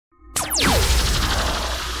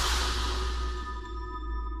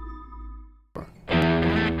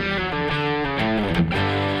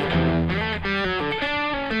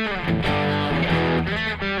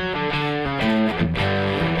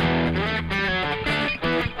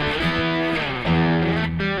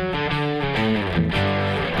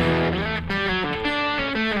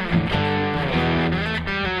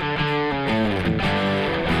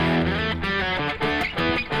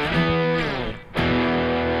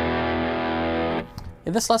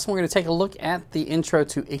In this lesson, we're going to take a look at the intro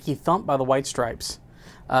to Icky Thump by the White Stripes.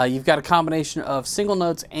 You've got a combination of single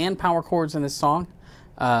notes and power chords in this song,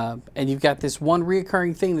 and you've got this one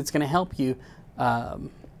reoccurring thing that's going to help you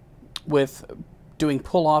with doing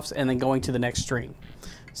pull-offs and then going to the next string.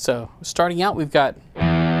 So starting out, we've got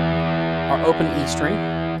our open E string.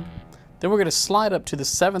 Then we're going to slide up to the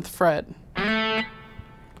 7th fret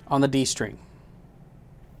on the D string.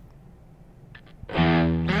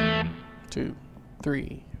 2,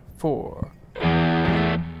 3, 4.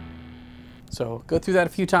 So go through that a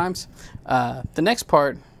few times. The next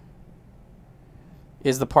part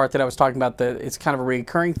is the part that I was talking about. It's kind of a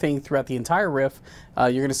recurring thing throughout the entire riff.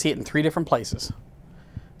 You're going to see it in 3 different places.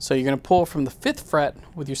 So you're going to pull from the 5th fret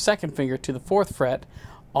with your 2nd finger to the 4th fret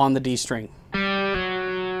on the D string.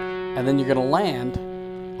 And then you're going to land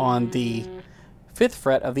on the 5th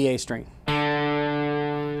fret of the A string.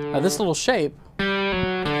 Now this little shape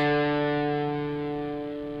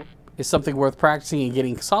is something worth practicing and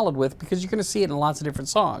getting solid with, because you're going to see it in lots of different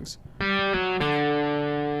songs.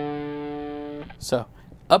 So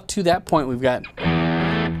up to that point we've got,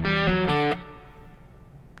 and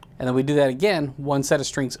then we do that again, one set of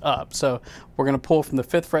strings up. So we're going to pull from the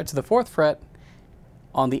 5th fret to the 4th fret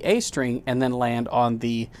on the A string and then land on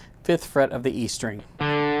the 5th fret of the E string.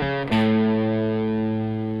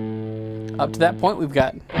 Up to that point we've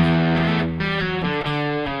got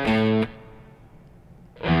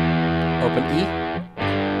open E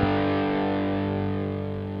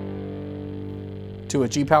to a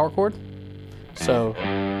G power chord. So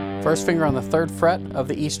first finger on the 3rd fret of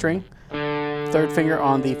the E string, 3rd finger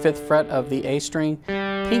on the 5th fret of the A string,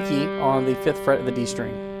 pinky on the 5th fret of the D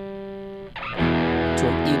string to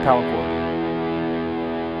an E power chord.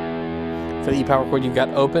 For the E power chord, you've got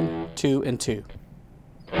open, 2, and 2.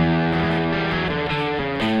 And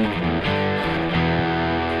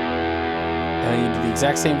then you do the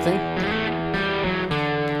exact same thing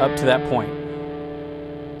up to that point.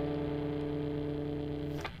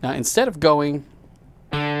 Now instead of going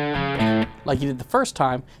like you did the first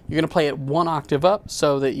time, you're going to play it 1 octave up,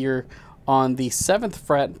 so that you're on the 7th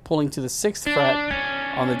fret pulling to the 6th fret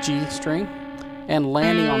on the G string and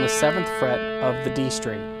landing on the 7th fret of the D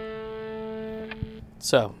string.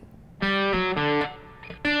 So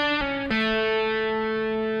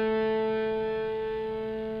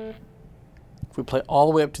if we play all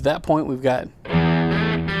the way up to that point, we've got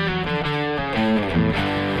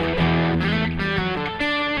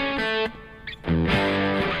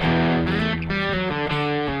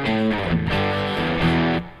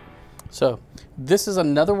so this is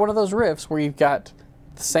another one of those riffs where you've got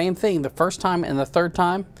the same thing the first time and the 3rd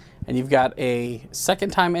time, and you've got a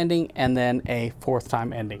 2nd time ending and then a 4th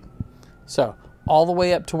time ending. So all the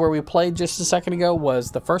way up to where we played just a second ago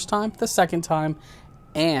was the 1st time, the 2nd time,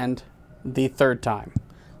 and the 3rd time.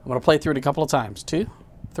 I'm going to play through it a couple of times. 2,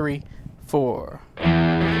 3, 4.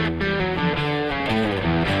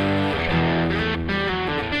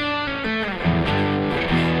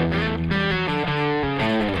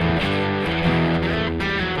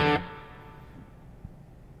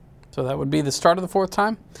 So that would be the start of the 4th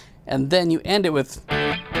time, and then you end it with,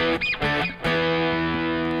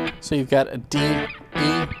 so you've got a D,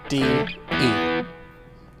 E, D, E.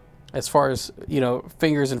 As far as, you know,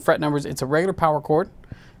 fingers and fret numbers, it's a regular power chord.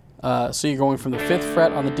 So you're going from the 5th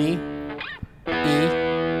fret on the D, E,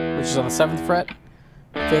 which is on the 7th fret,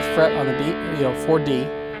 5th fret on the D, you know, for D,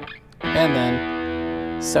 and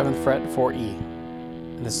then 7th fret for E.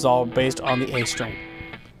 And this is all based on the A string.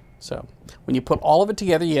 So when you put all of it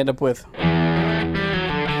together, you end up with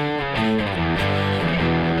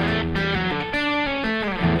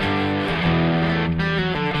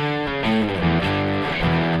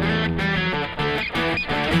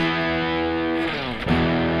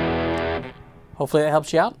hopefully that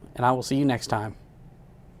helps you out, and I will see you next time.